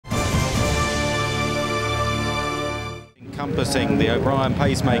encompassing. The O'Brien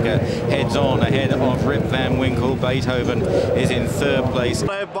pacemaker heads on ahead of Rip Van Winkle. Beethoven is in third place.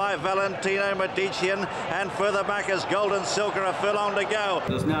 Followed by Valentino Medician, and further back as Golden Silker a furlong to go.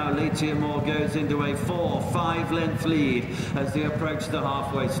 As now Letia Moore goes into a 4-5 length lead as they approach the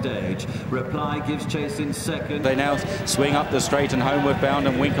halfway stage. Reply gives chase in second. They now swing up the straight and homeward bound,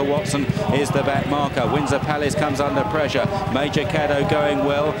 and Winkle Watson is the back marker. Windsor Palace comes under pressure. Major Caddo going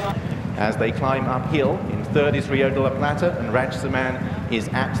well. As they climb uphill, in third is Rio de la Plata, and Ratchsaman is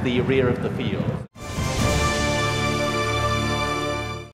at the rear of the field.